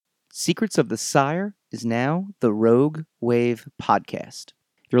Secrets of the Sire is now the Rogue Wave podcast.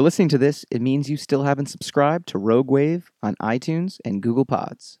 If you're listening to this, it means you still haven't subscribed to Rogue Wave on iTunes and Google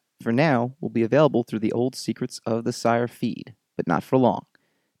Pods. For now, we'll be available through the old Secrets of the Sire feed, but not for long.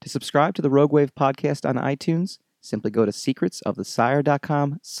 To subscribe to the Rogue Wave podcast on iTunes, simply go to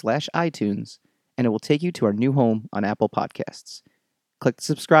secretsofthesire.com/iTunes, and it will take you to our new home on Apple Podcasts. Click the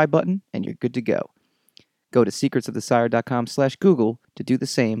subscribe button, and you're good to go. Go to secretsofthesire.com/Google to do the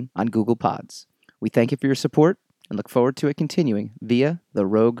same on Google Pods. We thank you for your support and look forward to it continuing via the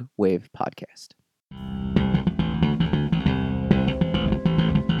Rogue Wave podcast.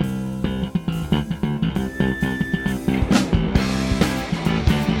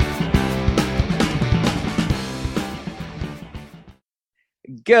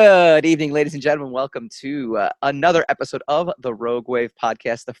 Good evening, ladies and gentlemen. Welcome to another episode of the Rogue Wave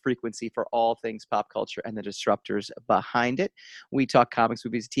podcast, the frequency for all things pop culture and the disruptors behind it. We talk comics,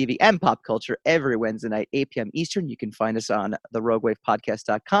 movies, TV, and pop culture every Wednesday night, 8 p.m. Eastern. You can find us on the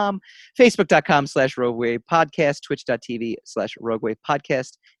roguewavepodcast.com, facebook.com/Rogue Wave Podcast, twitch.tv/Rogue Wave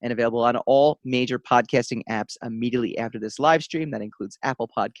Podcast, and available on all major podcasting apps immediately after this live stream. That includes Apple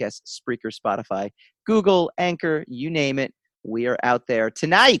Podcasts, Spreaker, Spotify, Google, Anchor, you name it. We are out there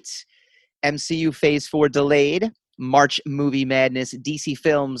tonight. MCU Phase 4 delayed, March Movie Madness, DC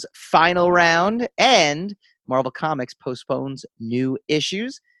Films final round, and Marvel Comics postpones new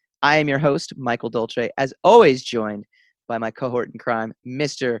issues. I am your host, Michael Dolce, as always joined by my cohort in crime,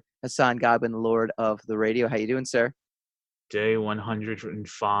 Mr. Hassan Godwin, Lord of the Radio. How you doing, sir? Day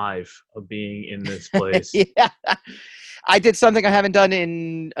 105 of being in this place. Yeah. I did something I haven't done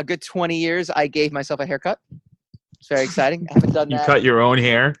in a good 20 years. I gave myself a haircut. It's very exciting. I haven't done that. You cut your own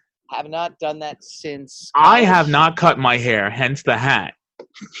hair? I have not done that since college. I have not cut my hair, hence the hat.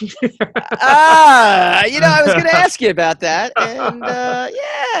 I was going to ask you about that. And,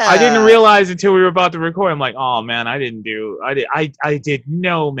 yeah. I didn't realize until we were about to record. I'm like, oh, man, I did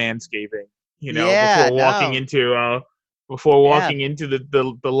no manscaping, before walking into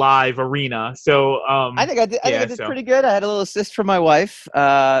the live arena. So I think I did pretty good. I had a little assist from my wife.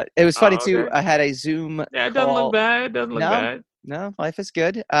 It was funny too. I had a Zoom Yeah, it call. doesn't look bad. It doesn't look bad. No, life is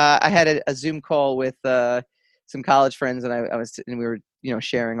good. I had a Zoom call with some college friends, and we were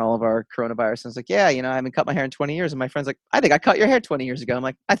sharing all of our coronavirus. And I was like, yeah, I haven't cut my hair in 20 years. And my friend's like, I think I cut your hair 20 years ago. I'm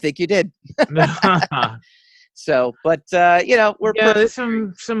like, I think you did. So, but there's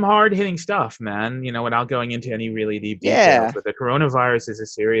some hard hitting stuff, man. Without going into any really deep details, but the coronavirus is a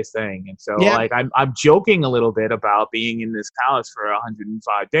serious thing, and so I'm joking a little bit about being in this palace for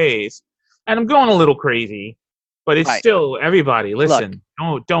 105 days, and I'm going a little crazy, but it's still everybody. Listen,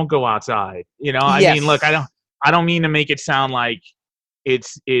 don't go outside. I mean, look, I don't mean to make it sound like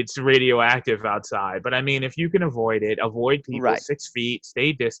it's radioactive outside, but I mean, if you can avoid it, avoid people, 6 feet,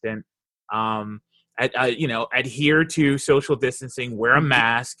 stay distant. Adhere to social distancing, wear a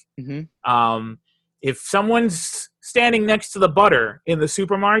mask. Mm-hmm. If someone's standing next to the butter in the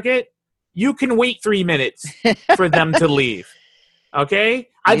supermarket, you can wait 3 minutes for them to leave. Okay?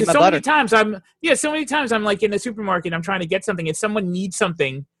 Many times I'm like in the supermarket, I'm trying to get something and someone needs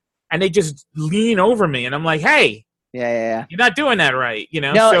something and they just lean over me and I'm like, hey, yeah. You're not doing that right.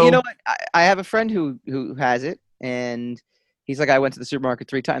 No, so, you know what? I have a friend who has it, and he's like, I went to the supermarket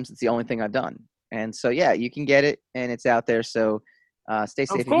 3 times. It's the only thing I've done. And so, you can get it, and it's out there. So stay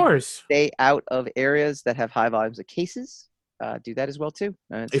safe. Of course. Stay out of areas that have high volumes of cases. Do that as well, too.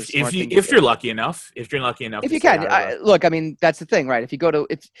 If you're lucky enough. If you can. Look, I mean, that's the thing, right? If you go to –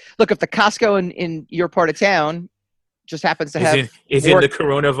 if the Costco in your part of town just happens to have – is in the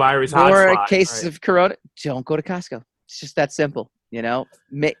coronavirus hotspot. More cases of corona, don't go to Costco. It's just that simple, Go to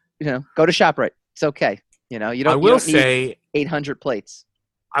ShopRite. It's okay. You don't need 800 plates.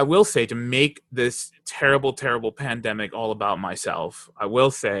 I will say, to make this terrible, terrible pandemic all about myself, I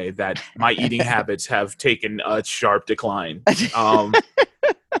will say that my eating habits have taken a sharp decline. I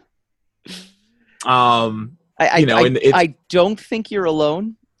don't think you're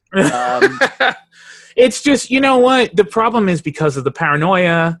alone. It's just, you know what? The problem is because of the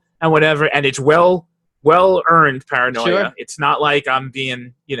paranoia and whatever, and it's well-earned paranoia. Sure. It's not like I'm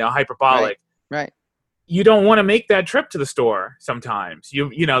being, hyperbolic. Right. You don't want to make that trip to the store sometimes.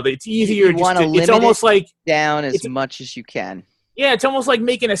 It's easier. It's almost like down as much as you can. Yeah, it's almost like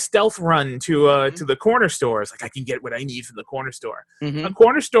making a stealth run to the corner store. It's like I can get what I need from the corner store. Mm-hmm. A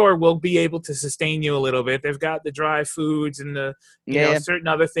corner store will be able to sustain you a little bit. They've got the dry foods and the certain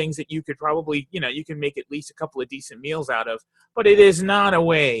other things that you could probably you can make at least a couple of decent meals out of. But it is not a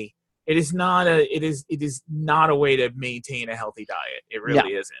way. It is not a way to maintain a healthy diet. It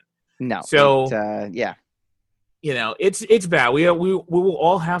really isn't. No. So it's bad. We will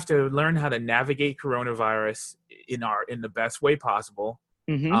all have to learn how to navigate coronavirus in the best way possible.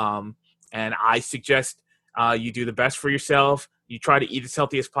 Mm-hmm. And I suggest you do the best for yourself. You try to eat as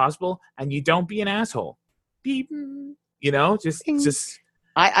healthy as possible, and you don't be an asshole. Just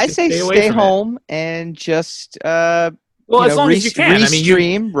I say stay home and just as long as you can.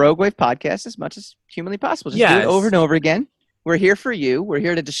 Restream Rogue Wave podcast as much as humanly possible. Just do it over and over again. We're here for you. We're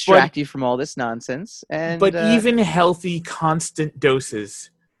here to distract you from all this nonsense. But even healthy, constant doses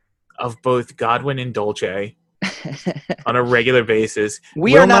of both Godwin and Dolce on a regular basis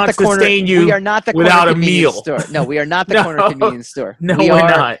we are not the corner without a meal. Store. No, we are not the corner convenience store. No, we're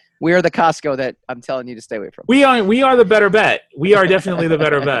not. We are the Costco that I'm telling you to stay away from. We are the better bet. We are definitely the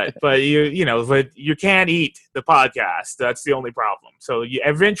better bet. But but you can't eat the podcast. That's the only problem. So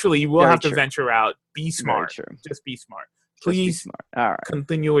eventually you will have to venture out. Be smart. Just be smart. Please All right.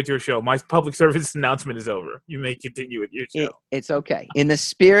 Continue with your show. My public service announcement is over. You may continue with your show. It's okay. In the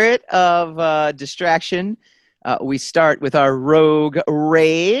spirit of distraction, we start with our Rogue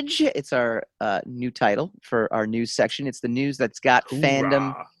Rage. It's our new title for our news section. It's the news that's got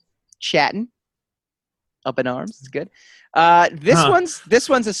fandom chatting up in arms. It's good. This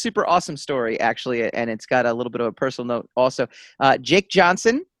one's a super awesome story, actually, and it's got a little bit of a personal note also. Jake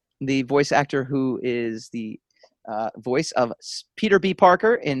Johnson, the voice actor who is the voice of Peter B.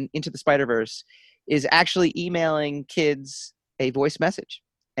 Parker in Into the Spider-Verse, is actually emailing kids a voice message.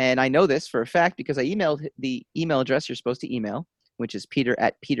 And I know this for a fact because I emailed the email address you're supposed to email, which is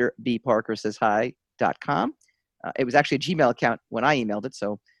peter@peterbparkersayshi.com. It was actually a Gmail account when I emailed it,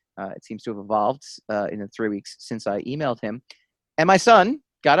 so it seems to have evolved in the 3 weeks since I emailed him. And my son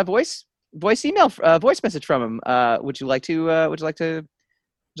got a voice message from him. Would you like to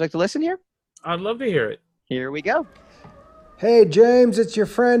listen here? I'd love to hear it. Here we go. Hey, James, it's your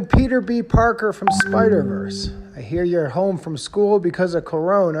friend Peter B. Parker from Spider-Verse. I hear you're home from school because of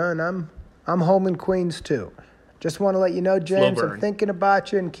Corona, and I'm home in Queens, too. Just want to let you know, James, I'm thinking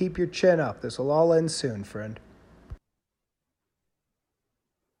about you, and keep your chin up. This will all end soon, friend.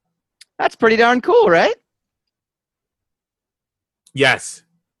 That's pretty darn cool, right? Yes.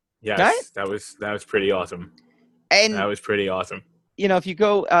 Right? That was pretty awesome. And that was pretty awesome. If you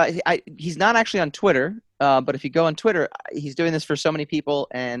go, he's not actually on Twitter, but if you go on Twitter, he's doing this for so many people,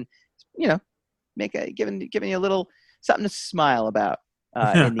 and giving you a little something to smile about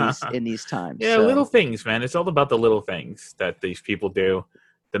in these times. Yeah, so. Little things, man. It's all about the little things that these people do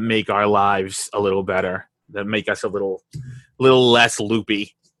that make our lives a little better, that make us a little less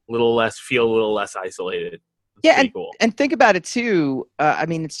loopy, feel a little less isolated. It's cool. And think about it too.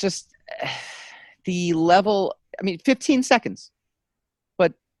 It's just the level. 15 seconds.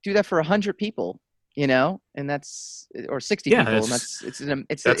 Do that for 100 people, and that's or 60 people, and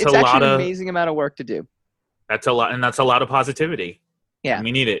it's actually an amazing amount of work to do. That's a lot, and that's a lot of positivity. Yeah, and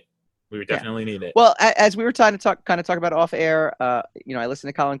we need it. We definitely need it. Well, as we were trying to talk about off air, I listened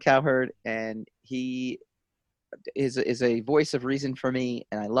to Colin Cowherd, and he is a voice of reason for me,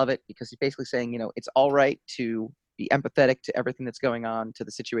 and I love it because he's basically saying, it's all right to be empathetic to everything that's going on, to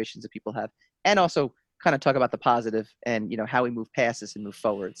the situations that people have, and also kind of talk about the positive and how we move past this and move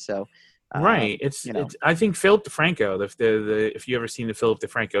forward. So right, it's I think Philip DeFranco, if you ever seen the Philip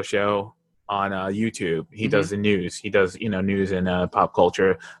DeFranco show on YouTube, he does the news. He does news and pop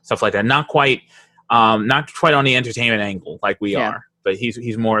culture stuff like that. Not quite on the entertainment angle like we are, but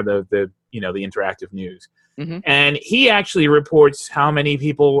he's more the interactive news. Mm-hmm. And he actually reports how many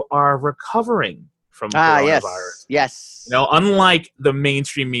people are recovering from coronavirus. Yes. Unlike the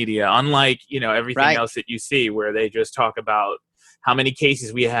mainstream media, unlike everything else that you see, where they just talk about how many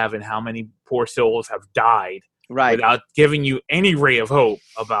cases we have and how many poor souls have died, without giving you any ray of hope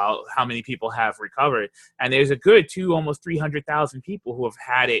about how many people have recovered. And there's a good almost 300,000 people who have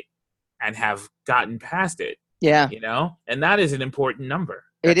had it and have gotten past it. Yeah. And that is an important number.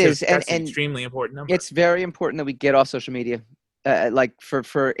 That's an extremely important number. It's very important that we get off social media,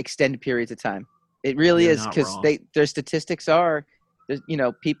 for extended periods of time. It really is, because their statistics are,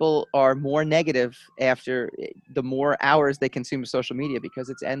 people are more negative after the more hours they consume social media because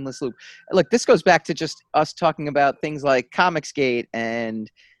it's endless loop. Look, this goes back to just us talking about things like Comicsgate and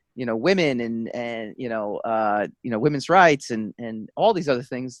women and women's rights and all these other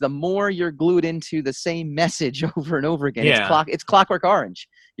things. The more you're glued into the same message over and over again, it's Clockwork Orange.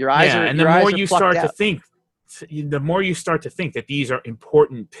 Your eyes are, and the more you start to think, that these are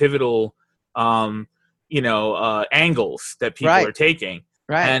important, pivotal angles that people are taking,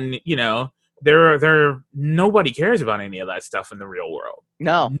 and nobody cares about any of that stuff in the real world.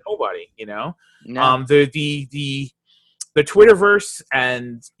 No, nobody. No. the Twitterverse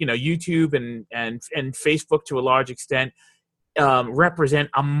and YouTube and Facebook to a large extent represent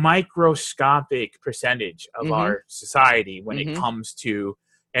a microscopic percentage of our society when it comes to,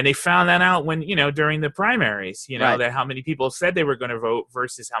 and they found that out when during the primaries, that how many people said they were going to vote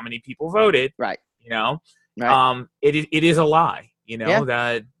versus how many people voted. Right. It is a lie.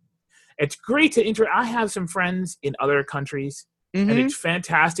 That it's great to I have some friends in other countries. And it's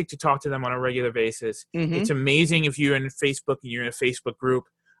fantastic to talk to them on a regular basis. It's amazing if you're in Facebook and you're in a Facebook group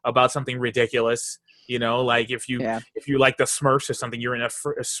about something ridiculous. Like if you like the Smurfs or something, you're in a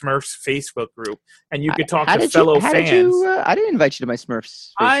Smurfs Facebook group and you could talk to fellow fans. I didn't invite you to my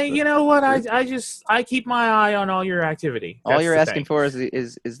Smurfs Facebook. I keep my eye on all your activity. All you're asking for is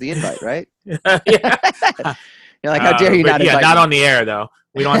the invite, right? Yeah. You're like, how dare you not invite me? Not on the air though.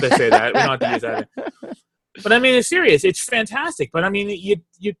 We don't have to say that. We don't have to use that. But I mean, it's serious. It's fantastic. But I mean,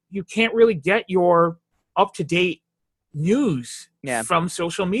 you can't really get your up-to-date news from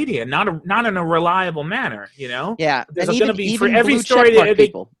social media, not in a reliable manner. Yeah, there's going to be for every story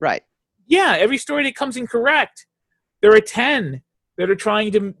right. Yeah, every story that comes incorrect, there are 10 that are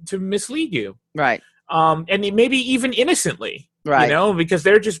trying to mislead you. Right. And maybe even innocently. Right. Because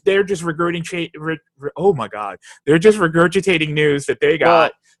they're just regurgitating. Oh my God, they're just regurgitating news that they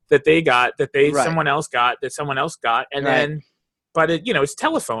got. Someone else got, and then, but it's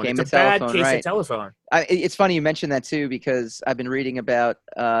telephone. It's a bad case of telephone. It's funny you mentioned that too, because I've been reading about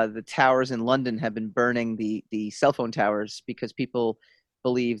the towers in London have been burning the cell phone towers because people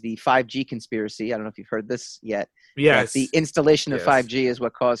believe the 5G conspiracy. I don't know if you've heard this yet. Yes. The installation of 5G is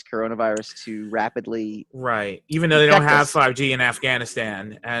what caused coronavirus to rapidly. Right. Even though they don't have 5G in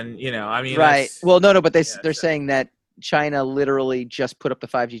Afghanistan, and Right. Well, no, but they're saying that China literally just put up the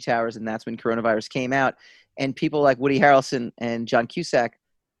 5G towers, and that's when coronavirus came out. And people like Woody Harrelson and John Cusack,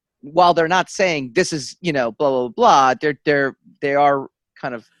 while they're not saying this is, blah, blah, blah, they are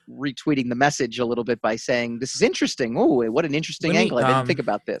kind of retweeting the message a little bit by saying, this is interesting. Oh, what an interesting angle. I didn't think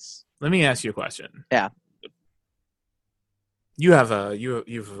about this. Let me ask you a question. Yeah. You have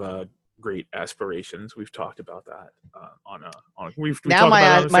great aspirations. We've talked about that we've talked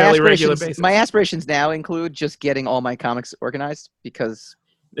about it on a fairly regular basis. My aspirations now include just getting all my comics organized because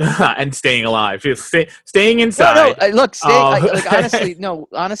and staying alive, staying inside. Look,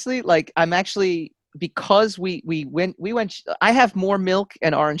 honestly, like I'm actually, because we went. I have more milk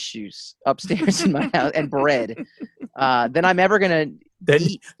and orange juice upstairs in my house and bread than I'm ever gonna. Than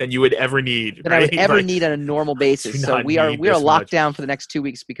you would ever need. Than I would ever need on a a basis. So we are locked down for the next 2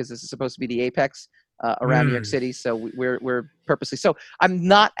 weeks because this is supposed to be the apex around New York City. So we're purposely. So I'm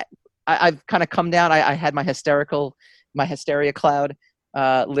not. I've kind of come down. I had my hysteria cloud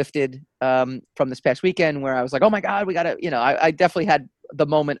lifted from this past weekend where I was like, oh my God, we gotta. I definitely had the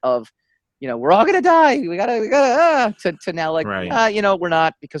moment of, we're all gonna die. We gotta to now like, we're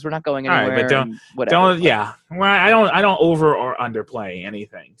not, because we're not going anywhere. Right, but whatever. Well, I don't over or underplay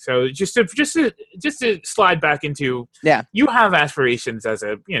anything. So just to slide back into, you have aspirations as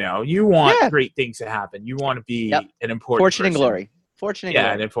a, you want great things to happen. You want to be an important fortune person. And glory. Fortune and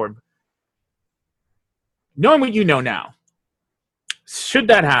glory. An important. Knowing what you know now, should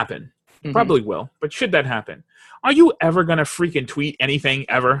that happen, probably will. But should that happen, are you ever gonna freaking tweet anything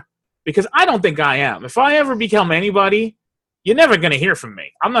ever? Because I don't think I am. If I ever become anybody, you're never going to hear from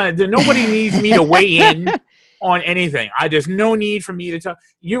me. Nobody needs me to weigh in on anything. There's no need for me to talk.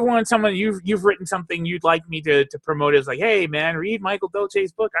 You want someone, you've written something you'd like me to promote. It's like, hey man, read Michael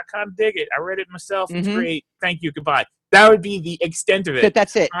Dolce's book. I kind of dig it. I read it myself. It's great. Thank you. Goodbye. That would be the extent of it.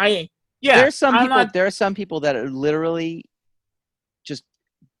 That's it. There are some people that are literally just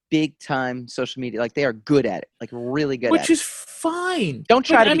big time social media. Like they are good at it, like really good at it. Which is fine. Don't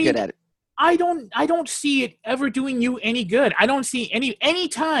try to be good at it. I don't see it ever doing you any good. I don't see any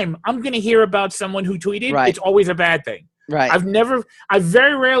time I'm going to hear about someone who tweeted, it's always a bad thing. Right. I've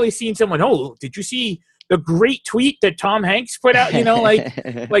very rarely seen someone, oh, did you see the great tweet that Tom Hanks put out?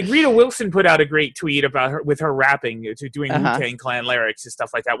 Like Rita Wilson put out a great tweet about her with her rapping, doing Wu-Tang Clan lyrics and stuff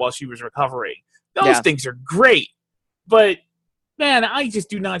like that while she was recovering. Those things are great. But man, I just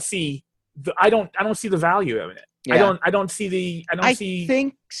do not see I don't see the value of it. Yeah. I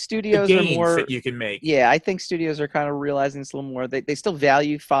think studios the gains are more that you can make. Yeah, I think studios are kind of realizing this a little more. They still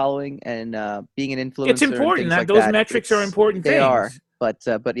value following and being an influencer. It's important that those metrics are important. They are, but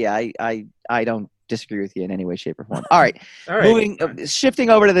yeah, I don't disagree with you in any way, shape, or form. All right.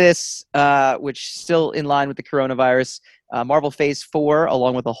 Shifting over to this, which still in line with the coronavirus. Marvel Phase 4,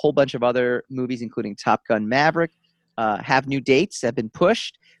 along with a whole bunch of other movies, including Top Gun: Maverick, have new dates, have been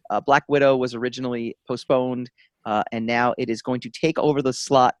pushed. Black Widow was originally postponed. And now it is going to take over the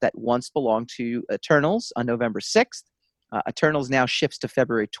slot that once belonged to Eternals on November 6th. Eternals now shifts to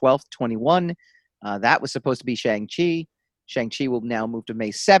February 12th, 21. That was supposed to be Shang-Chi. Shang-Chi will now move to May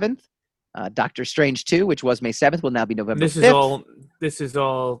 7th. Doctor Strange 2, which was May 7th, will now be November 5th. This is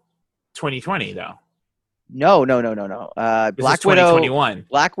all 2020, though. No. Black Widow.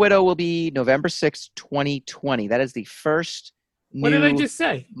 Black Widow will be November 6th, 2020. That is the first new what did I just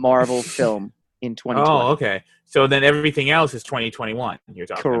say? Marvel film in 2020. Oh, okay. So then everything else is 2021. You're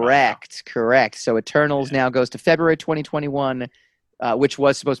talking Correct. So Eternals now goes to February 2021, which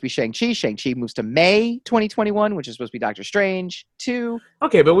was supposed to be Shang-Chi. Shang-Chi moves to May 2021, which is supposed to be Doctor Strange 2.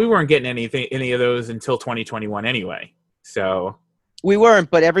 Okay, but we weren't getting any of those until 2021 anyway. So we weren't,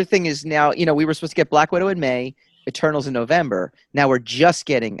 but everything is now. We were supposed to get Black Widow in May, Eternals in November. Now we're just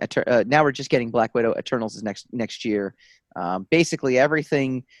getting Black Widow. Eternals is next year. Basically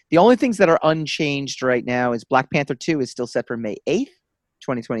everything. The only things that are unchanged right now is Black Panther 2 is still set for May 8th,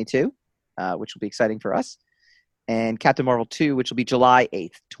 2022, which will be exciting for us, and Captain Marvel 2, which will be July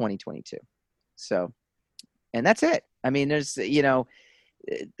 8th, 2022. So, and that's it. I mean, there's the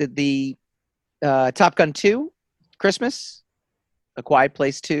Top Gun 2, Christmas. A Quiet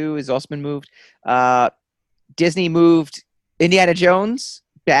Place 2 has also been moved. Disney moved Indiana Jones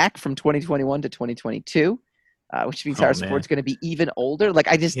back from 2021 to 2022. Which means Harrison Ford's going to be even older.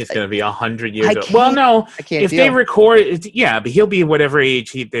 He's going to be 100 years old. Well, no, if they record, but he'll be whatever age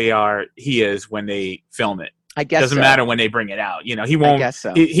he is when they film it. I guess doesn't matter when they bring it out. He won't. I guess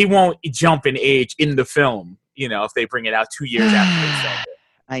so. He won't jump in age in the film. If they bring it out 2 years after they film it.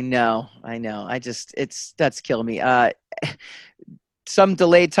 I know. That's killing me. Some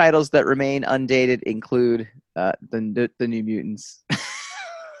delayed titles that remain undated include the New Mutants.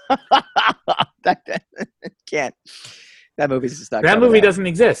 Can't. That movie's just not. That movie doesn't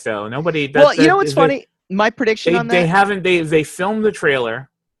exist, though. Nobody. Well, you know what's funny? My prediction on that. They haven't. They filmed the trailer.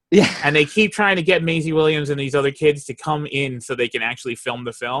 Yeah. And they keep trying to get Maisie Williams and these other kids to come in so they can actually film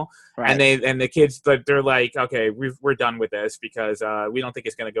the film. Right. And the kids, they're like, okay, we're done with this because we don't think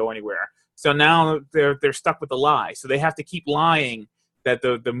it's going to go anywhere. So now they're stuck with the lie. So they have to keep lying that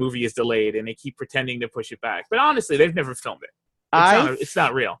the movie is delayed, and they keep pretending to push it back. But honestly, they've never filmed it. It's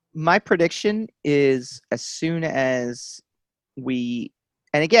not real. My prediction is as soon as we,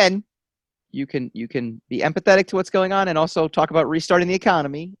 and again, you can be empathetic to what's going on and also talk about restarting the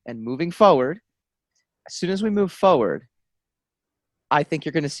economy and moving forward. As soon as we move forward, I think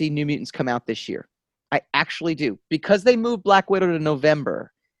you're going to see New Mutants come out this year. I actually do. Because they moved Black Widow to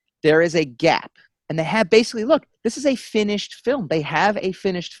November, there is a gap. And they have basically, look, this is a finished film. They have a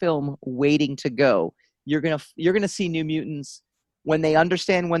finished film waiting to go. You're gonna see New Mutants when they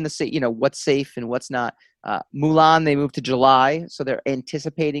understand what's safe and what's not. Mulan, they moved to July, so they're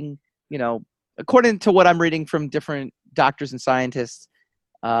anticipating, according to what I'm reading from different doctors and scientists,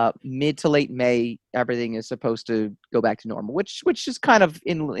 mid to late May, everything is supposed to go back to normal, which is kind of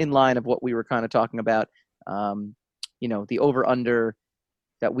in line of what we were kind of talking about. The over-under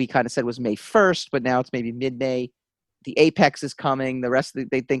that we kind of said was May 1st, but now it's maybe mid-May. The apex is coming. The rest of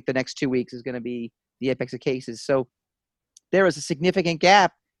they think the next 2 weeks is going to be the apex of cases. So there is a significant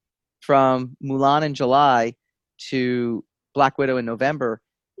gap from Mulan in July to Black Widow in November.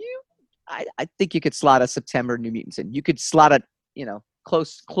 I think you could slot a September New Mutants in. You could slot it,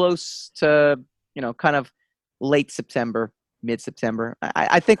 close to, kind of late September, mid-September.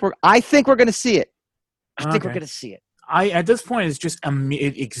 I think we're going to see it. I think we're going to see it. At this point, it's just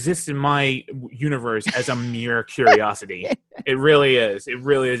it exists in my universe as a mere curiosity. It really is. It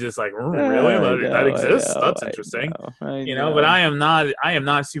really is just like, really? That exists? That's interesting. I know. But I am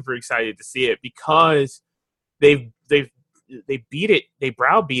not super excited to see it because they beat it, they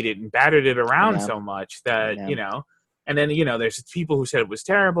browbeat it and battered it around so much that, and then, there's people who said it was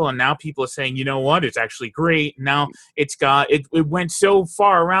terrible, and now people are saying, you know what, it's actually great. Now it went so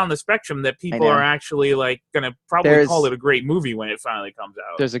far around the spectrum that people are actually like going to probably call it a great movie when it finally comes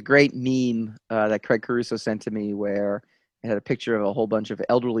out. There's a great meme that Craig Caruso sent to me where it had a picture of a whole bunch of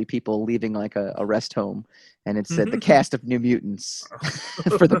elderly people leaving like a rest home, and it said the cast of New Mutants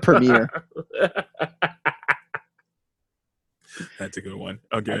for the premiere. That's a good one.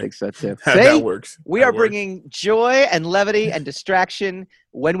 Okay. I think so too. That works. We are bringing joy and levity and distraction.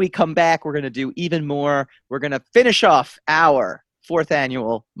 When we come back, we're going to do even more. We're going to finish off our 4th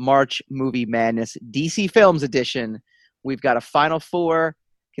annual March Movie Madness DC Films edition. We've got a Final Four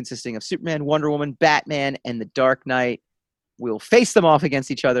consisting of Superman, Wonder Woman, Batman, and The Dark Knight. We'll face them off against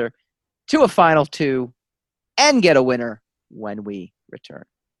each other to a Final 2 and get a winner when we return.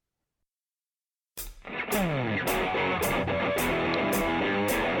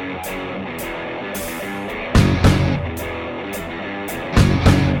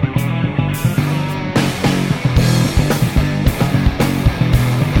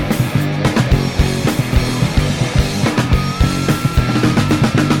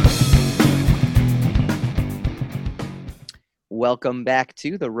 Welcome back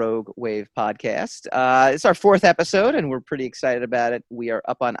to the Rogue Wave podcast. It's our 4th episode, and we're pretty excited about it. We are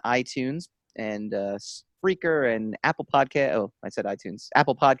up on iTunes and Spreaker and Apple Podcast. Oh, I said iTunes.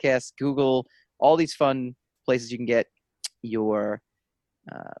 Apple Podcasts, Google, all these fun places you can get your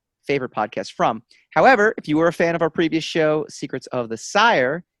favorite podcast from. However, if you were a fan of our previous show, Secrets of the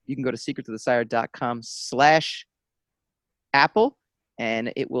Sire, you can go to secretsofthesire.com/Apple,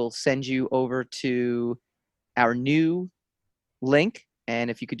 and it will send you over to our new link. And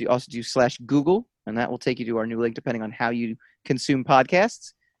if you could also do /Google, and that will take you to our new link depending on how you consume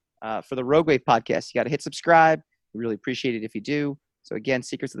podcasts. For the Rogue Wave podcast, you got to hit subscribe. We really appreciate it if you do. So again,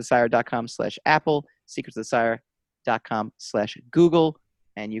 secretsofthesire.com/Apple, secretsofthesire.com/Google,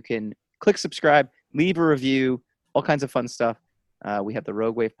 and you can click subscribe, leave a review, all kinds of fun stuff. We have the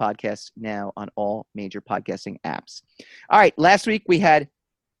Rogue Wave podcast now on all major podcasting apps. All right, last week we had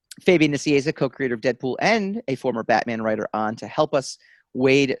Fabian Nicieza, co-creator of Deadpool and a former Batman writer, on to help us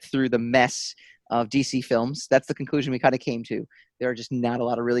wade through the mess of DC films. That's the conclusion we kind of came to. There are just not a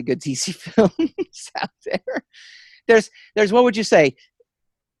lot of really good DC films out there. There's what would you say?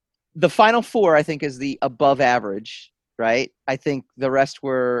 The final 4, I think, is the above average, right? I think the rest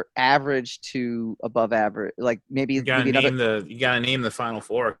were average to above average. Like maybe you gotta name the final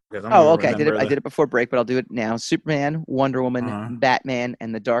 4. Okay. I did it before break, but I'll do it now. Superman, Wonder Woman, Batman,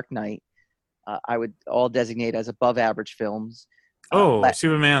 and The Dark Knight. I would all designate as above average films.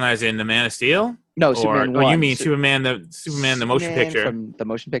 Superman as in the Man of Steel? No, Superman 1. You mean Superman the motion picture? From the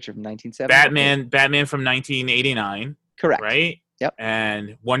motion picture from 1970. Batman from 1989. Correct. Right? Yep.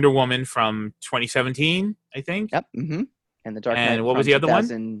 And Wonder Woman from 2017, I think. Yep. Mm-hmm. And The Dark Knight. And what was the other one?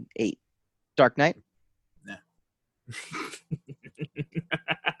 2008. Dark Knight. No.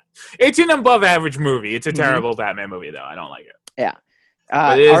 It's an above average movie. It's a terrible Batman movie, though. I don't like it. Yeah.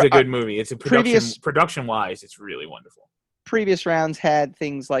 But it is a good movie. It's a production wise, it's really wonderful. Previous rounds had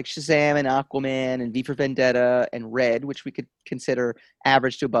things like Shazam and Aquaman and V for Vendetta and Red, which we could consider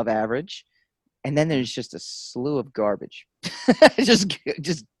average to above average. And then there's just a slew of garbage. just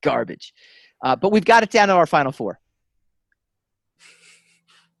garbage. But we've got it down to our final 4.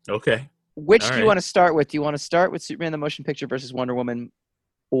 Okay. Which do you want to start with? Do you want to start with Superman the Motion Picture versus Wonder Woman?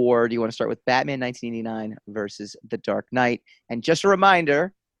 Or do you want to start with Batman 1989 versus The Dark Knight? And just a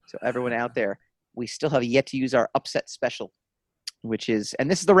reminder, so everyone out there, we still have yet to use our upset special, which is,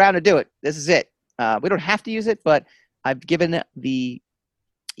 and this is the round to do it. This is it. We don't have to use it, but I've given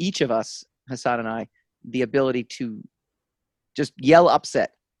each of us, Hassan and I, the ability to just yell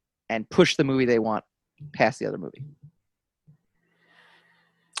upset and push the movie they want past the other movie.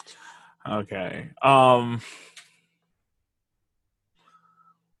 Okay.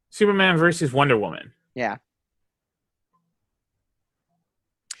 Superman versus Wonder Woman. Yeah.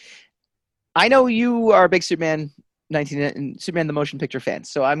 I know you are a big Superman the Motion Picture fan,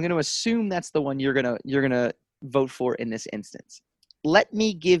 so I'm going to assume that's the one you're gonna vote for in this instance. Let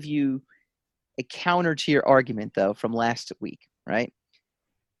me give you a counter to your argument, though, from last week, right?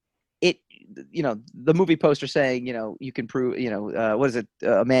 The movie poster saying, you can prove, what is it?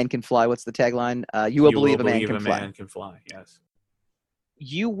 A man can fly. What's the tagline? You will believe a man can fly. Man can fly. Yes.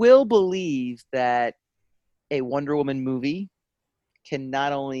 You will believe that a Wonder Woman movie can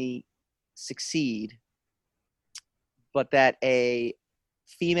not only succeed, but that a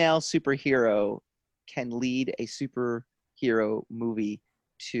female superhero can lead a superhero movie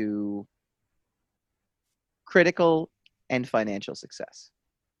to critical and financial success.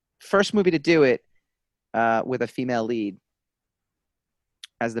 First movie to do it with a female lead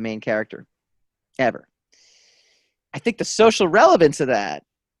as the main character ever. I think the social relevance of that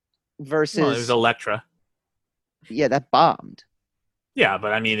versus... Well, it was Elektra. Yeah, that bombed. Yeah,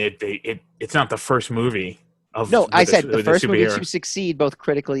 but I mean, it's not the first movie of... No, I said the first movie to succeed both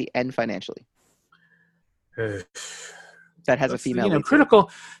critically and financially. That has a female lead. Critical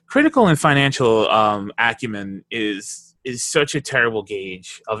and financial acumen is such a terrible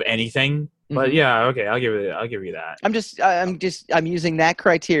gauge of anything. Mm-hmm. But yeah, okay, I'll give you that. I'm using that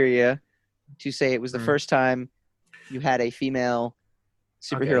criteria to say it was the first time you had a female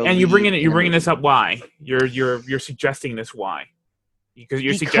superhero. And you're bringing this up. Why? You're suggesting this. Why? Because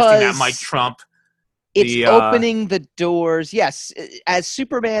you're suggesting that might trump. It's opening the doors. Yes, as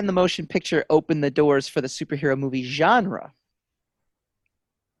Superman the Motion Picture opened the doors for the superhero movie genre,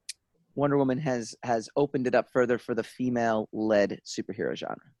 Wonder Woman has opened it up further for the female-led superhero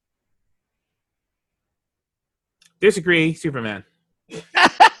genre. Disagree, Superman.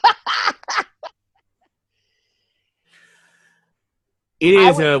 It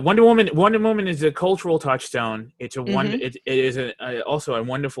is a Wonder Woman. Wonder Woman is a cultural touchstone. It's a one. Mm-hmm. It is also a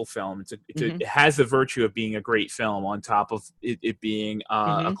wonderful film. It has the virtue of being a great film on top of it being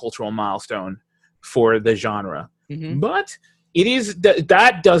a cultural milestone for the genre. Mm-hmm. But it is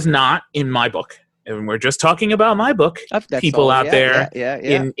that does not, in my book, and we're just talking about my book. People out there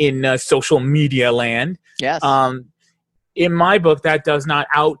in social media land. Yes. In my book, that does not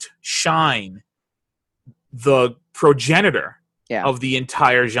outshine the progenitor of the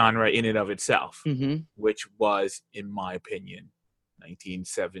entire genre in and of itself, which was, in my opinion,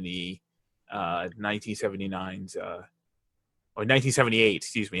 1979's or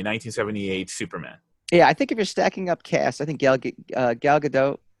 1978 Superman. Yeah, I think if you're stacking up cast, I think Gal Gadot, or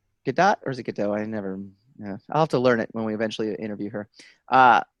is it Gadot? I'll have to learn it when we eventually interview her.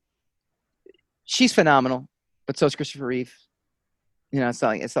 She's phenomenal, but so is Christopher Reeve. It's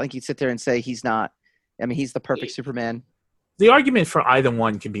not like you sit there and say he's not. I mean, he's the perfect Superman. The argument for either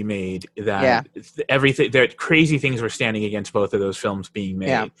one can be made that that crazy things were standing against both of those films being made.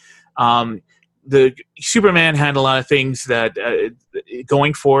 Yeah. The Superman had a lot of things that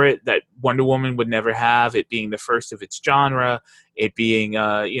going for it that Wonder Woman would never have. It being the first of its genre, it being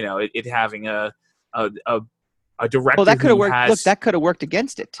it having a director. Well, that could have worked. Look, that could have worked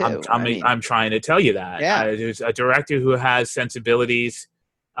against it too. I'm trying to tell you that. Yeah. There's a director who has sensibilities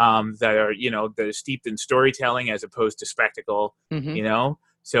that are that are steeped in storytelling as opposed to spectacle.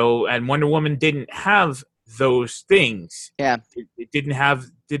 So, and Wonder Woman didn't have those things. Yeah, it didn't have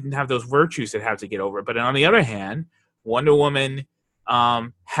those virtues that have to get over. But on the other hand, Wonder Woman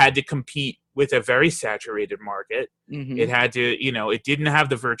had to compete with a very saturated market. It had to, it didn't have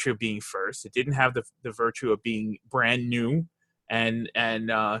the virtue of being first. It didn't have the virtue of being brand new and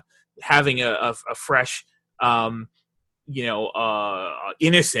having a fresh,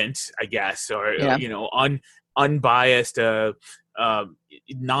 innocent, I guess, or unbiased,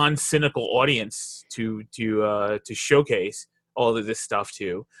 non-cynical audience to showcase all of this stuff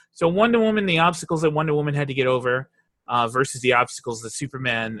to. So Wonder Woman, the obstacles that Wonder Woman had to get over versus the obstacles that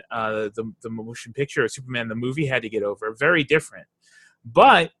Superman, the motion picture, or Superman the movie had to get over, very different.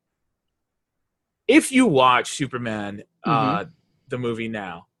 But if you watch Superman the movie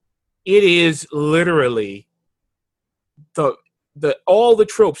now, it is literally all the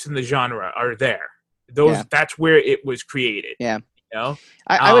tropes in the genre are there. That's where it was created. Yeah.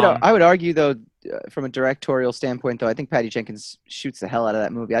 I would argue though, from a directorial standpoint, though, I think Patty Jenkins shoots the hell out of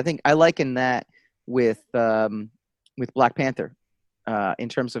that movie. I liken that with Black Panther, in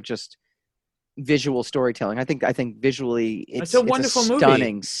terms of just visual storytelling. I think visually it's a wonderful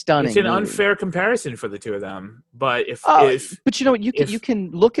movie. Stunning. It's an unfair comparison for the two of them, but but you can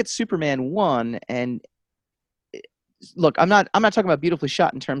look at Superman 1 and look. I'm not talking about beautifully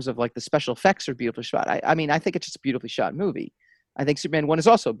shot in terms of like the special effects are beautifully shot. I mean I think it's just a beautifully shot movie. I think Superman 1 is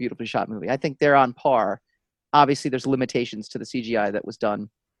also a beautifully shot movie. I think they're on par. Obviously, there's limitations to the CGI that was done.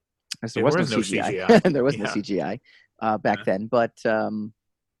 There was no CGI. There was no CGI back then. But I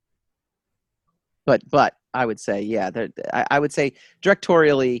would say, I would say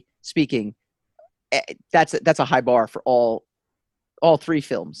directorially speaking, that's a high bar for all three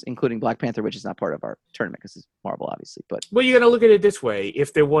films, including Black Panther, which is not part of our tournament because it's Marvel, obviously. But you got to look at it this way: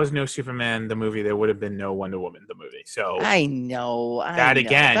 if there was no Superman the movie, there would have been no Wonder Woman the movie. So I know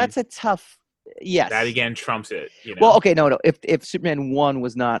again. That's a tough. Yes. That again trumps it. Well, okay, no. If Superman 1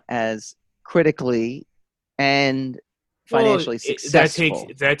 was not as critically and financially successful,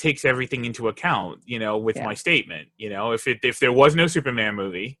 that takes everything into account. With my statement. If there was no Superman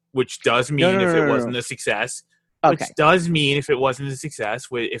movie, which does mean if it wasn't a success. Okay. Which does mean if it wasn't a success,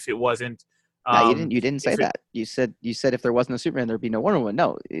 if it wasn't. No, you didn't say that. You said if there wasn't a Superman, there'd be no Wonder Woman.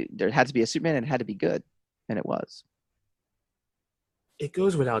 No, there had to be a Superman, and it had to be good, and it was. It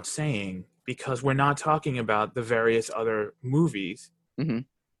goes without saying because we're not talking about the various other movies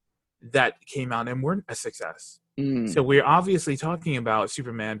that came out and weren't a success. So we're obviously talking about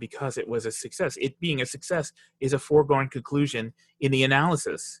Superman because it was a success. It being a success is a foregone conclusion in the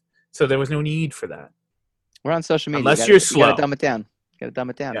analysis. So there was no need for that. We're on social media. Unless you're slow. You gotta dumb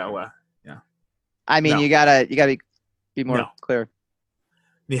it down. Yeah, well, yeah. I mean, you gotta be more clear.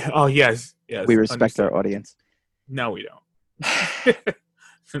 Yeah. Oh, yes. We respect our audience. No, we don't.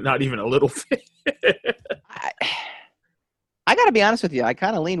 Not even a little bit. I gotta be honest with you. I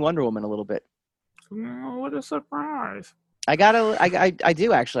kind of lean Wonder Woman a little bit. Oh, what a surprise! I do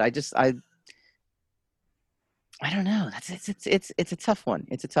actually. I don't know. It's a tough one.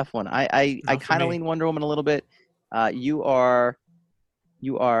 It's a tough one. I kind of lean Wonder Woman a little bit. You are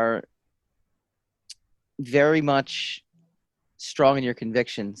very much strong in your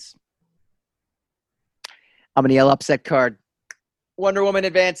convictions. I'm gonna yell upset card. Wonder Woman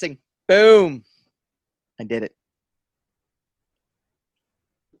advancing. Boom. I did it.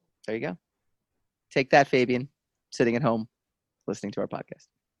 There you go. Take that, Fabian, sitting at home, listening to our podcast.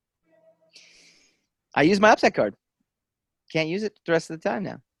 I use my upset card. Can't use it the rest of the time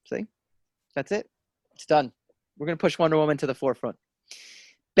now. See? That's it. It's done. We're going to push Wonder Woman to the forefront.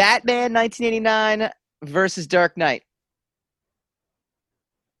 Batman 1989 versus Dark Knight.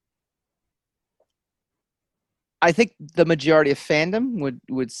 I think the majority of fandom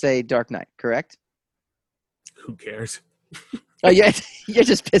would say Dark Knight, correct? Who cares? Oh, yeah, you're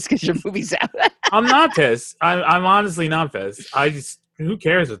just pissed because your movie's out. I'm not pissed. I'm honestly not pissed. Who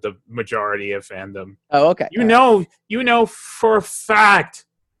cares with the majority of fandom? Oh, okay. You know for a fact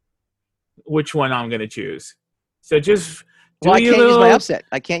which one I'm going to choose. So just I can't use my upset.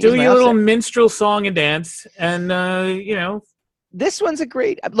 I can't use my upset. Do your little minstrel song and dance, and This one's a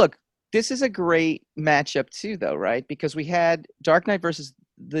great look. This is a great matchup too, though, right? Because we had Dark Knight versus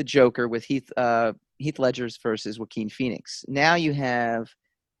the Joker with Heath Ledger's versus Joaquin Phoenix. Now you have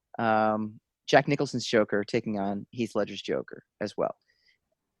Jack Nicholson's Joker taking on Heath Ledger's Joker as well.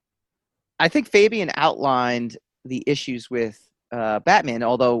 I think Fabian outlined the issues with Batman,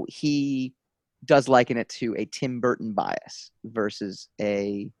 although he does liken it to a Tim Burton bias versus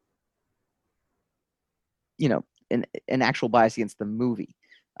an actual bias against the movie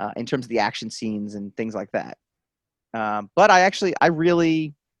in terms of the action scenes and things like that. But I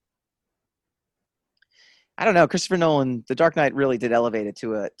don't know. Christopher Nolan, The Dark Knight really did elevate it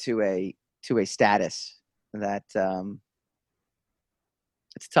to a status that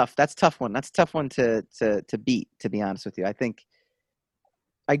it's tough. That's a tough one. That's a tough one to beat, to be honest with you. I think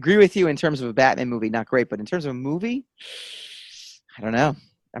I agree with you in terms of a Batman movie, not great, but in terms of a movie, I don't know.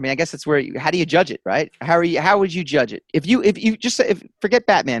 I mean, I guess it's where how do you judge it, right? How would you judge it? If you just forget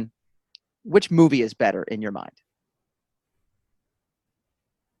Batman, which movie is better in your mind?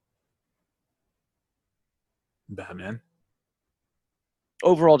 Batman.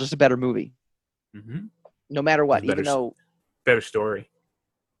 Overall, just a better movie. Mm-hmm. No matter what, even though better story.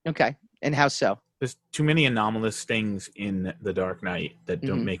 Okay, and how so? There's too many anomalous things in The Dark Knight that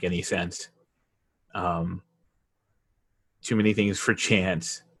don't make any sense. Too many things for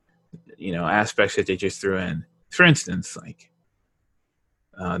chance, aspects that they just threw in. For instance,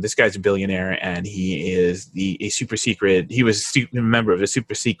 this guy's a billionaire and he is a super secret. He was a member of a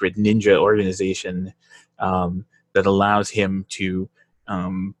super secret ninja organization that allows him to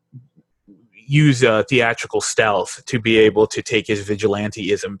use theatrical stealth to be able to take his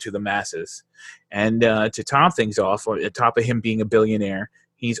vigilanteism to the masses. And to top things off, on top of him being a billionaire,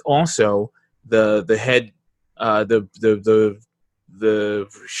 he's also the head, the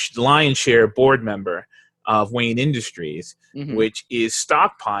lion's share board member of Wayne Industries, which is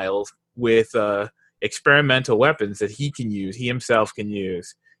stockpiled with experimental weapons that he himself can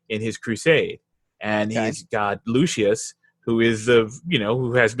use in his crusade. And he's got Lucius, who is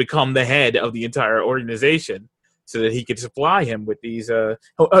who has become the head of the entire organization, so that he could supply him with these, and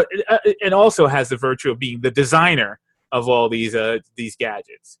also has the virtue of being the designer of all these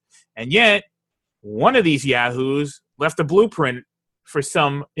gadgets. And yet, one of these yahoos left a blueprint for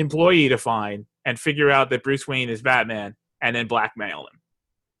some employee to find and figure out that Bruce Wayne is Batman, and then blackmail him.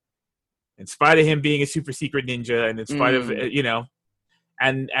 In spite of him being a super secret ninja, and in spite of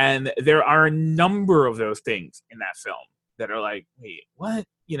and there are a number of those things in that film that are like, wait, what?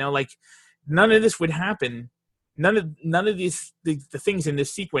 None of this would happen. None of these the things in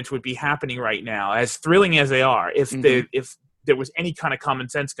this sequence would be happening right now, as thrilling as they are, if there was any kind of common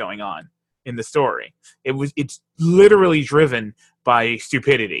sense going on in the story. It's literally driven by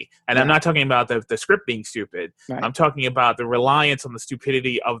stupidity. And I'm not talking about the script being stupid. Right. I'm talking about the reliance on the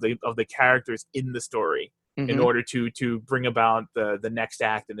stupidity of the characters in the story in order to bring about the next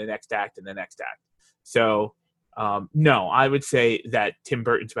act and the next act and the next act. So no, I would say that Tim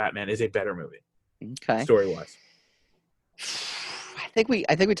Burton's Batman is a better movie. Okay. Story-wise. I think we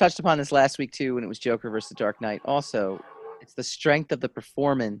touched upon this last week too when it was Joker versus Dark Knight. Also, it's the strength of the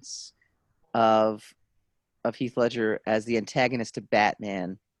performance of Heath Ledger as the antagonist to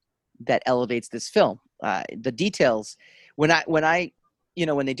Batman that elevates this film. The details when they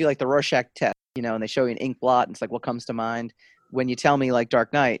do like the Rorschach test, and they show you an ink blot, and it's like what comes to mind when you tell me like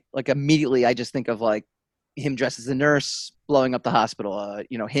Dark Knight, like immediately I just think of like him dressed as a nurse blowing up the hospital,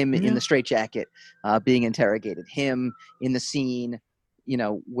 him in the straitjacket being interrogated, him in the scene,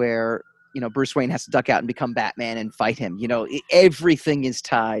 where Bruce Wayne has to duck out and become Batman and fight him. Everything is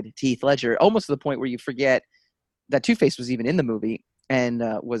tied to Heath Ledger, almost to the point where you forget that Two-Face was even in the movie and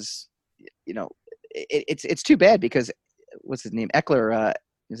it's too bad because what's his name? Eckler,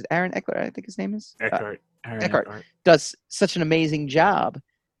 is it Aaron Eckler? I think his name is Eckhart. Eckhart does such an amazing job,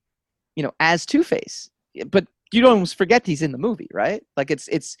 as Two-Face. But you don't almost forget he's in the movie, right? Like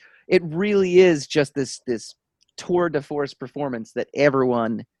it really is just this tour de force performance that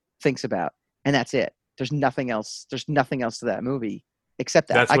everyone thinks about, and that's it. There's nothing else. There's nothing else to that movie except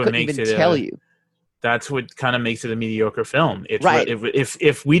that. I couldn't even tell you. That's what kind of makes it a mediocre film. It's right.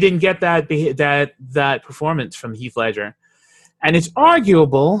 If we didn't get that performance from Heath Ledger, and it's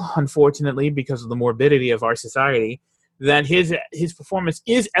arguable, unfortunately, because of the morbidity of our society, that his performance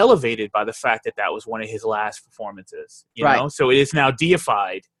is elevated by the fact that was one of his last performances. You know, so it is now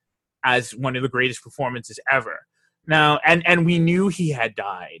deified as one of the greatest performances ever. Now, and we knew he had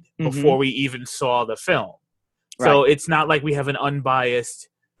died before we even saw the film, so it's not like we have an unbiased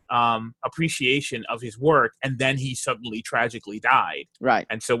appreciation of his work, and then he suddenly tragically died. Right.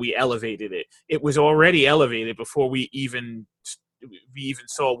 And so we elevated it. It was already elevated before we even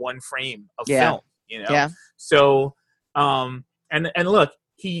saw one frame of film. Yeah. So, and look,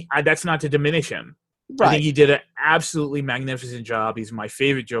 that's not to diminish him. Right. I think he did an absolutely magnificent job. He's my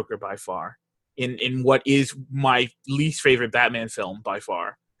favorite Joker by far, in what is my least favorite Batman film by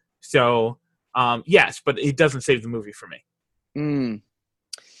far. So, yes, but it doesn't save the movie for me.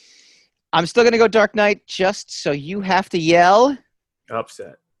 I'm still going to go Dark Knight just so you have to yell.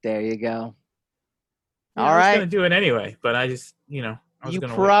 Upset. There you go. Yeah, All right. I was going to do it anyway, but I just, you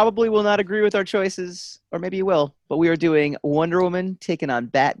probably will not agree with our choices, or maybe you will, but we are doing Wonder Woman taking on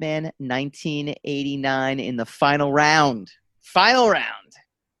Batman 1989 in the final round. Final round.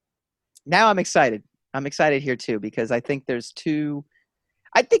 Now I'm excited. I'm excited here too, because I think there's two.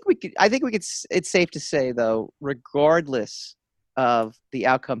 I think we could. It's safe to say, though, regardless of the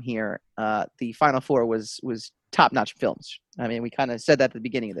outcome here, the Final Four was top-notch films. I mean, we kind of said that at the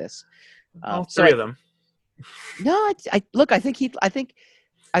beginning of this. Three of them. No, I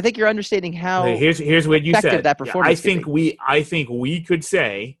think you're understating how. Here's what you said. That performance. I think we could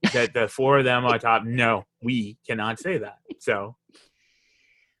say that the four of them are top. No, we cannot say that. So,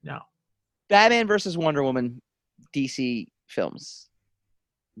 no. Batman versus Wonder Woman, DC films,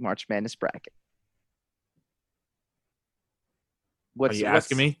 March Madness bracket. Are you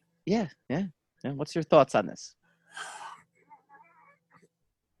asking me? Yeah. What's your thoughts on this?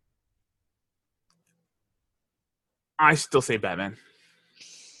 I still say Batman.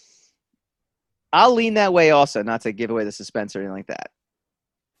 I'll lean that way also, not to give away the suspense or anything like that.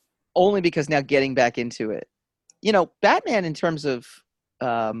 Only because now getting back into it, Batman in terms of,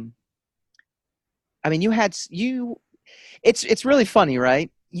 it's really funny,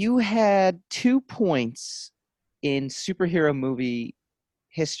 right? You had 2 points in superhero movie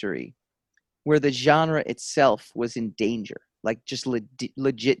history where the genre itself was in danger, like just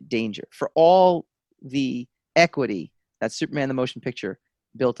legit danger, for all the equity that Superman the Motion Picture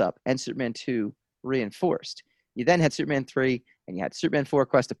built up and Superman 2 reinforced. You then had Superman 3 and you had Superman 4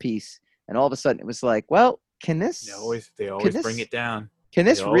 Quest of Peace, and all of a sudden it was like, well, can this they always bring it down. Can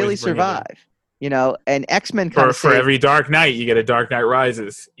this really survive? And X-Men kind of for every Dark Knight, you get a Dark Knight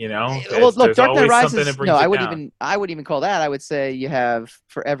Rises. Well, look, Dark Knight Rises. No, I wouldn't even call that. I would say you have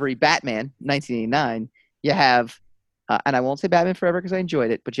for every Batman, 1989, you have, and I won't say Batman Forever because I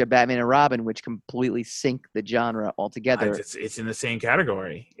enjoyed it, but you have Batman and Robin, which completely sink the genre altogether. It's in the same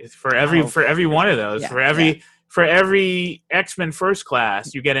category. It's for every one of those. For every X-Men First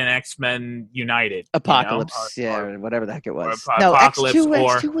Class, you get an X-Men United. Apocalypse, or whatever the heck it was. Apocalypse,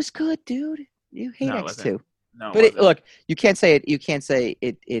 X2 was good, dude. You hate X2. No, but look, you can't say it. You can't say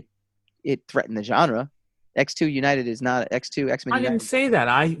it threatened the genre. X2 United is not X2 X-Men. I didn't say that.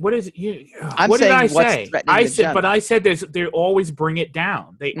 What did I say? I said they always bring it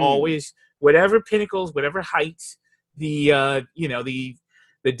down. They always, whatever pinnacles, whatever heights, the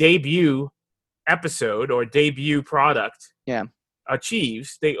debut episode or debut product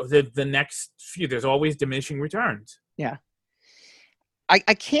achieves, the next few, there's always diminishing returns. Yeah.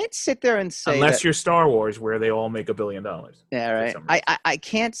 I can't sit there and say unless you're Star Wars, where they all make $1 billion. Yeah, right. I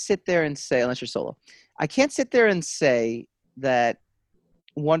can't sit there and say, unless you're Solo, I can't sit there and say that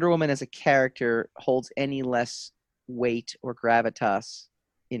Wonder Woman as a character holds any less weight or gravitas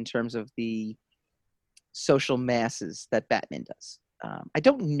in terms of the social masses that Batman does. I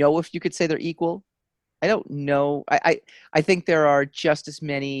don't know if you could say they're equal. I don't know. I think there are just as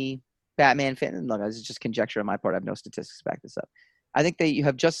many Batman fans. Look, this is just conjecture on my part. I have no statistics to back this up. I think you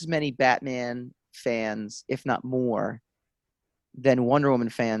have just as many Batman fans, if not more, than Wonder Woman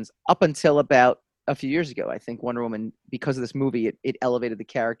fans up until about a few years ago. I think Wonder Woman, because of this movie, it elevated the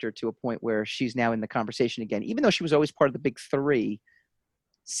character to a point where she's now in the conversation again. Even though she was always part of the big three,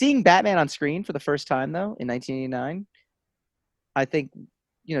 seeing Batman on screen for the first time, though, in 1989, I think,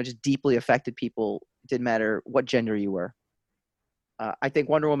 just deeply affected people didn't matter what gender you were. I think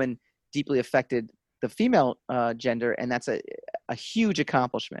Wonder Woman deeply affected the female gender, and that's a huge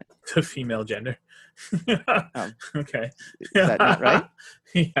accomplishment. The female gender. Okay. Is that not right?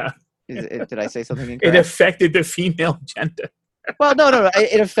 Yeah. Did I say something incorrect? It affected the female gender. Well, no.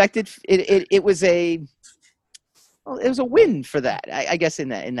 It affected. It was a. Well, it was a win for that, I guess. In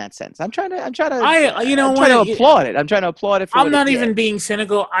that sense, I'm trying to applaud it. I'm trying to applaud it. I'm not even being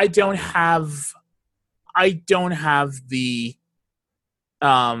cynical. I don't have the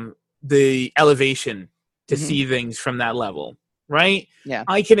elevation to see things from that level, right? Yeah.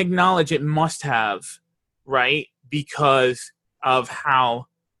 I can acknowledge it must have, right, because of how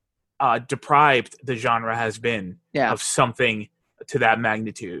deprived the genre has been of something to that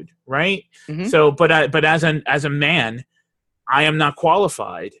magnitude, right? Mm-hmm. So, but as a man, I am not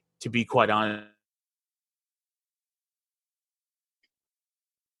qualified, to be quite honest.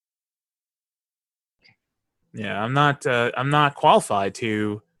 Yeah, I'm not qualified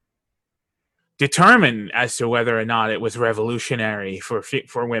to determine as to whether or not it was revolutionary for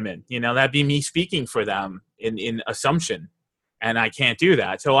women. That'd be me speaking for them in assumption, and I can't do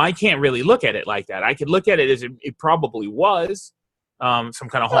that. So I can't really look at it like that. I could look at it as it probably was some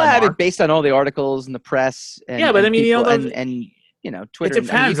kind of hallmark. Based on all the articles in the press. But I mean, Twitter. It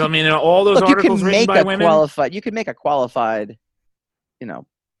depends. All those articles written by women. You can make a qualified, But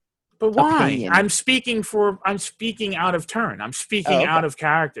why? opinion. I'm speaking out of turn. I'm speaking out of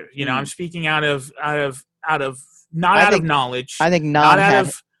character. I'm speaking out of knowledge. I think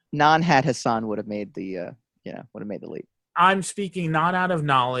non-Hat Hassan would have made the leap. I'm speaking not out of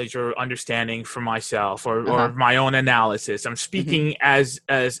knowledge or understanding for myself or my own analysis. I'm speaking as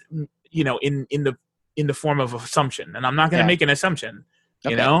in the form of assumption, and I'm not going to make an assumption.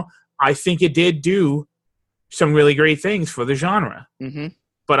 Okay. I think it did do some really great things for the genre. Mm-hmm.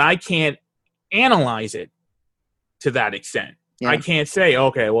 But I can't analyze it to that extent. Yeah. I can't say,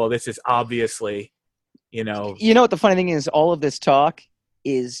 okay, well, this is obviously, You know what the funny thing is? All of this talk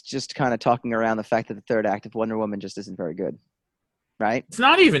is just kind of talking around the fact that the third act of Wonder Woman just isn't very good, right? It's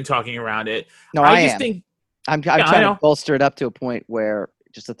not even talking around it. No, I just think I'm trying to bolster it up to a point where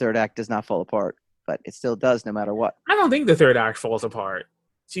just the third act does not fall apart, but it still does no matter what. I don't think the third act falls apart.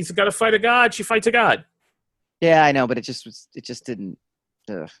 She's got to fight a god. She fights a god. Yeah, I know, but it just didn't.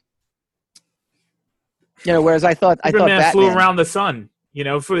 Whereas I thought Batman flew around the sun.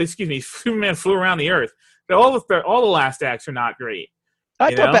 Superman flew around the earth. But all the last acts are not great.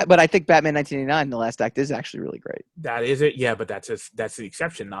 But I think Batman 1989, the last act, is actually really great. That is it, yeah. But that's the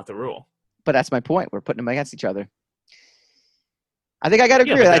exception, not the rule. But that's my point. We're putting them against each other. I think I got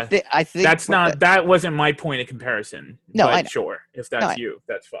to agree. I think that wasn't my point of comparison. No, but I know. Sure, if that's you,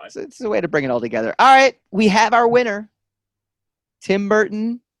 that's fine. It's a way to bring it all together. All right, we have our winner. Tim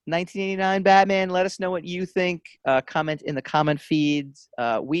Burton, 1989 Batman. Let us know what you think. Comment in the comment feeds.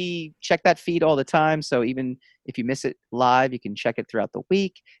 We check that feed all the time, so even if you miss it live, you can check it throughout the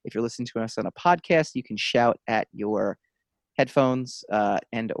week. If you're listening to us on a podcast, you can shout at your headphones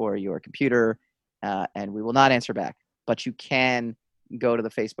and or your computer, and we will not answer back. But you can go to the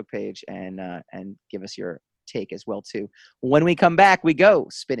Facebook page and give us your take as well too. When we come back, we go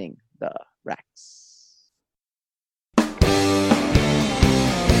spinning the racks.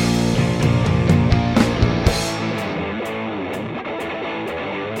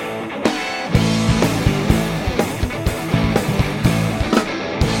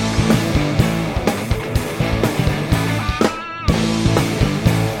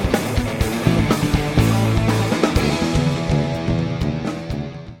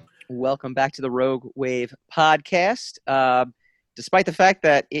 Welcome back to the Rogue Wave podcast. Despite the fact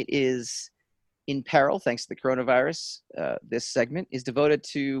that it is in peril thanks to the coronavirus, this segment is devoted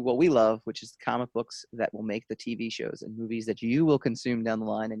to what we love, which is the comic books that will make the TV shows and movies that you will consume down the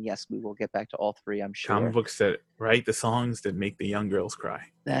line. And yes, we will get back to all three, I'm sure. Comic books that write the songs that make the young girls cry.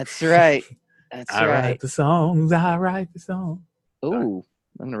 That's right. I write the songs. I write the songs. Ooh,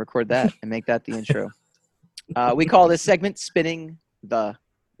 I'm going to record that and make that the intro. We call this segment Spinning the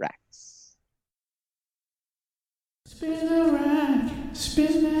Racks. Spin a rack,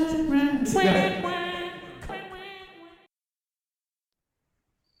 spin that rack.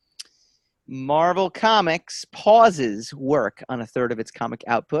 Marvel Comics pauses work on a third of its comic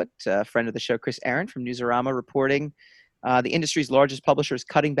output. A friend of the show, Chris Aaron from Newsarama, reporting the industry's largest publisher is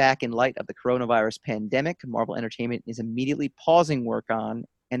cutting back in light of the coronavirus pandemic. Marvel Entertainment is immediately pausing work on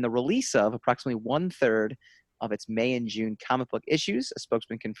and the release of approximately one-third of its May and June comic book issues, a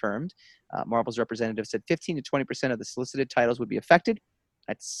spokesman confirmed. Marvel's representative said 15 to 20% of the solicited titles would be affected,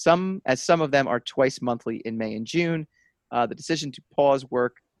 as some of them are twice monthly in May and June. The decision to pause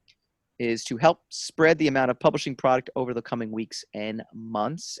work is to help spread the amount of publishing product over the coming weeks and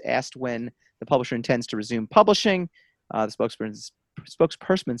months. Asked when the publisher intends to resume publishing, the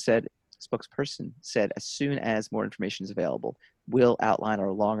spokesperson said, as soon as more information is available, we'll outline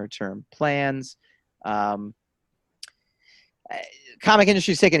our longer-term plans. Comic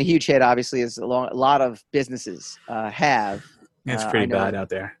industry is taking a huge hit, obviously, as a lot of businesses have. It's pretty bad out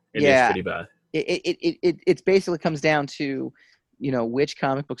there. It is pretty bad. It basically comes down to, which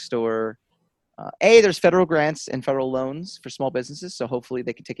comic book store. There's federal grants and federal loans for small businesses, so hopefully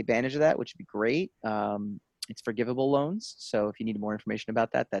they can take advantage of that, which would be great. It's forgivable loans, so if you need more information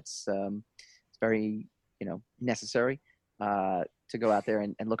about that, that's it's very necessary to go out there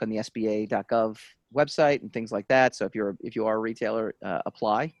and look on the SBA.gov website and things like that. So if you are a retailer,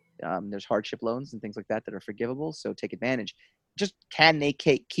 apply. There's hardship loans and things like that are forgivable, so take advantage. Just can they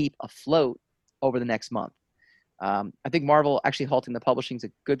keep afloat over the next month? I think Marvel actually halting the publishing is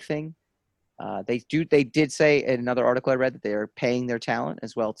a good thing. They did say in another article I read that they're paying their talent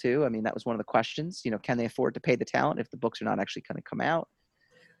as well too. I mean, that was one of the questions. Can they afford to pay the talent if the books are not actually going to come out?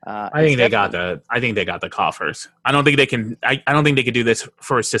 I think they got the coffers. I don't think they can. I don't think they could do this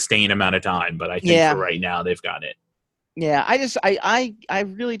for a sustained amount of time. But I think for right now they've got it. Yeah, I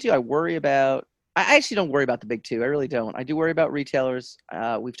really do. I worry about. I actually don't worry about the big two. I really don't. I do worry about retailers.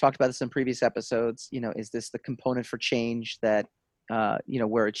 We've talked about this in previous episodes. Is this the component for change that,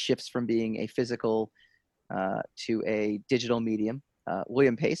 where it shifts from being a physical to a digital medium?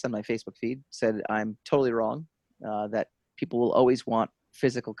 William Pace on my Facebook feed said I'm totally wrong, that people will always want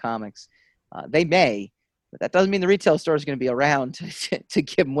physical comics. They may, but that doesn't mean the retail store is going to be around to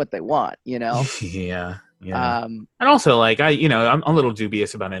give them what they want, Yeah. And also, I'm a little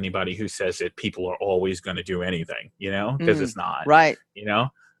dubious about anybody who says that people are always going to do anything, because it's not. Right.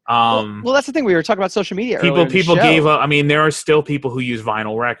 Well, that's the thing. We were talking about social media earlier. People gave up. I mean, there are still people who use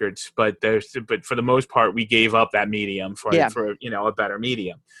vinyl records, but for the most part, we gave up that medium for a better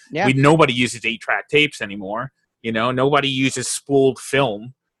medium. Yeah. Nobody uses 8-track tapes anymore. Nobody uses spooled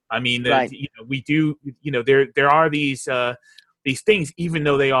film. I mean, we do. There are these things, even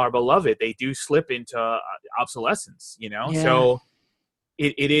though they are beloved, they do slip into obsolescence. So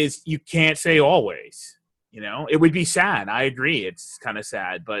it is. You can't say always. It would be sad. I agree. It's kind of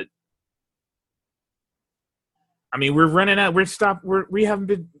sad, but I mean, we're running out. We haven't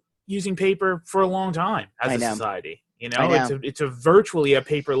been using paper for a long time as a society. It's a virtually a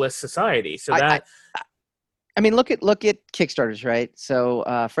paperless society. So I mean, look at Kickstarters, right? So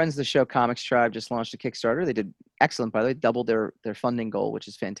friends of the show, Comics Tribe, just launched a Kickstarter. They did excellent, by the way, doubled their funding goal, which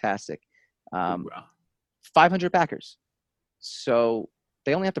is fantastic. 500 backers. So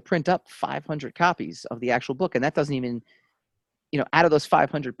they only have to print up 500 copies of the actual book. And that doesn't even, out of those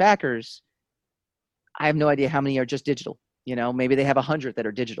 500 backers, I have no idea how many are just digital. Maybe they have 100 that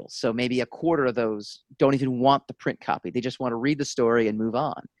are digital. So maybe a quarter of those don't even want the print copy. They just want to read the story and move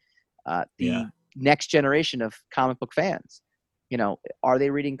on. The next generation of comic book fans, are they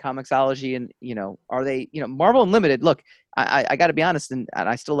reading Comixology and, are they, Marvel Unlimited? Look, I got to be honest, and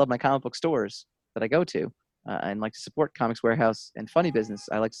I still love my comic book stores that I go to. And like to support Comics Warehouse and Funny Business.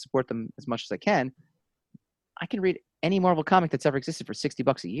 I like to support them as much as I can. I can read any Marvel comic that's ever existed for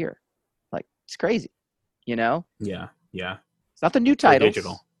 $60 a year. Like, it's crazy, Yeah. It's not the new titles.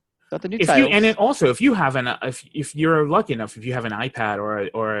 Digital. It's not the new titles. And then also, if you have if you're lucky enough, if you have an iPad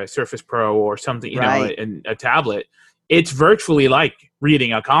or a Surface Pro or something, a tablet, it's virtually like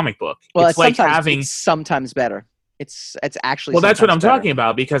reading a comic book. Well, it's like having sometimes better. It's actually that's what I'm better. talking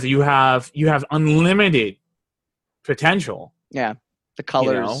about, because you have unlimited potential. Yeah, the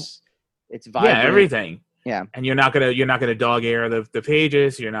colors, it's vibrant. Yeah, everything. Yeah, and you're not gonna dog air the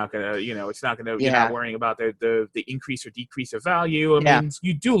pages. You're not gonna it's not gonna you're not worrying about the increase or decrease of value. I mean,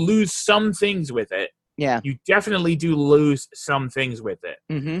 you do lose some things with it. Yeah, you definitely do lose some things with it.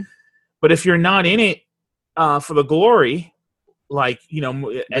 Mm-hmm. But if you're not in it for the glory,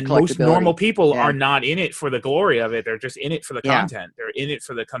 and most normal people are not in it for the glory of it. They're just in it for the content. They're in it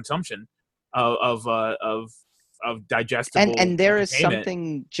for the consumption of digestible. And there is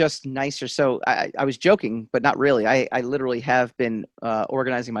something just nicer. So I was joking, but not really. I literally have been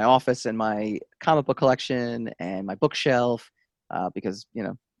organizing my office and my comic book collection and my bookshelf because,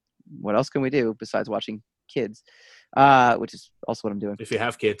 what else can we do besides watching kids? Which is also what I'm doing. If you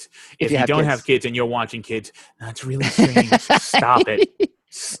have kids. If you don't have kids and you're watching kids, that's really strange. Stop it.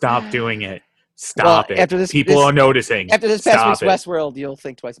 Stop doing it. Stop it. After this, people are noticing. After this past week's Westworld, you'll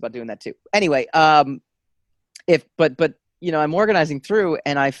think twice about doing that too. Anyway, I'm organizing through,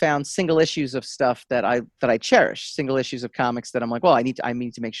 and I found single issues of stuff that I cherish, single issues of comics that I'm like, well, I need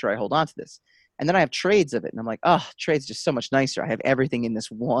to make sure I hold on to this. And then I have trades of it, and I'm like, oh, trades just so much nicer. I have everything in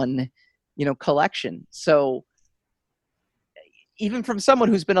this one collection. So even from someone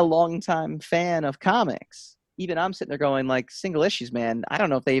who's been a long-time fan of comics, even I'm sitting there going, like, single issues, man, I don't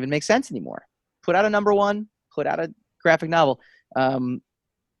know if they even make sense anymore. Put out a number one, put out a graphic novel.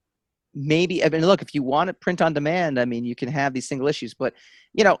 Maybe, I mean, look, if you want it print on demand, I mean, you can have these single issues. But,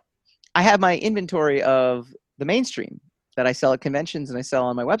 I have my inventory of the mainstream that I sell at conventions and I sell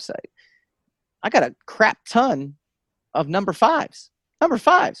on my website. I got a crap ton of number fives. Number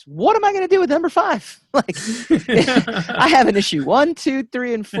fives. What am I going to do with number 5? Like, I have an issue 1, 2,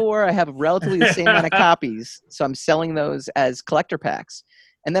 3, and 4. I have relatively the same amount of copies, so I'm selling those as collector packs.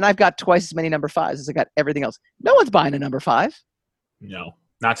 And then I've got twice as many number 5s as I got everything else. No one's buying a number 5. No,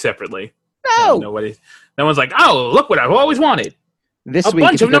 not separately. No. No one's like, oh, look what I've always wanted. This a week,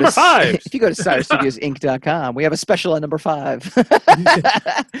 bunch of number 5s. If you go to CyberStudiosInc.com, we have a special on number 5.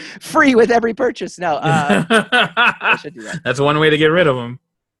 Free with every purchase. No. I should do that. That's one way to get rid of them.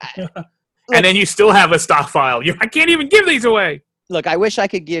 And then you still have a stockpile. I can't even give these away. Look, I wish I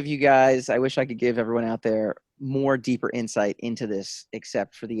could give everyone out there more deeper insight into this,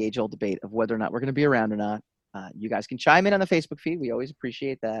 except for the age-old debate of whether or not we're going to be around or not. You guys can chime in on the Facebook feed. We always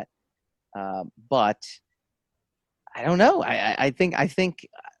appreciate that. But I don't know. I think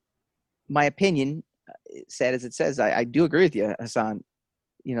my opinion, sad as it says, I do agree with you, Hassan.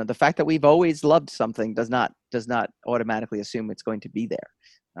 The fact that we've always loved something does not automatically assume it's going to be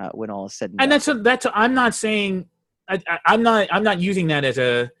there when all is said and done. And that's I'm not saying I'm not using that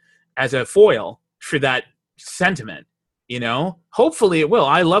as a foil for that sentiment. Hopefully it will.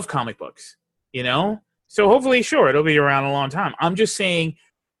 I love comic books. So hopefully, sure, it'll be around a long time. I'm just saying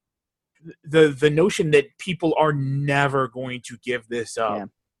the notion that people are never going to give this up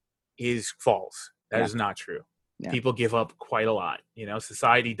is false. That is not true. Yeah. People give up quite a lot.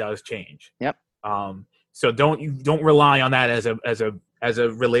 Society does change. Yep. So don't rely on that as a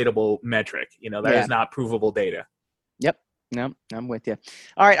relatable metric. That is not provable data. Yep. No, I'm with you.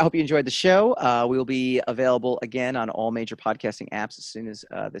 All right. I hope you enjoyed the show. We will be available again on all major podcasting apps as soon as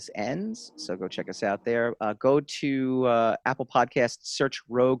this ends. So go check us out there. Go to Apple Podcasts, search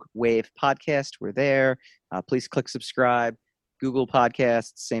Rogue Wave Podcast. We're there. Please click subscribe. Google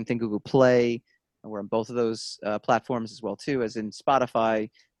Podcasts, same thing. Google Play. We're on both of those platforms as well too, as in Spotify,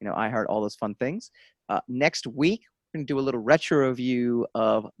 iHeart, all those fun things. Next week, we're going to do a little retro review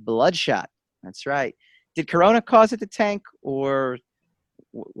of Bloodshot. That's right. Did Corona cause it to tank, or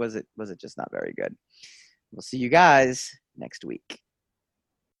was it just not very good? We'll see you guys next week.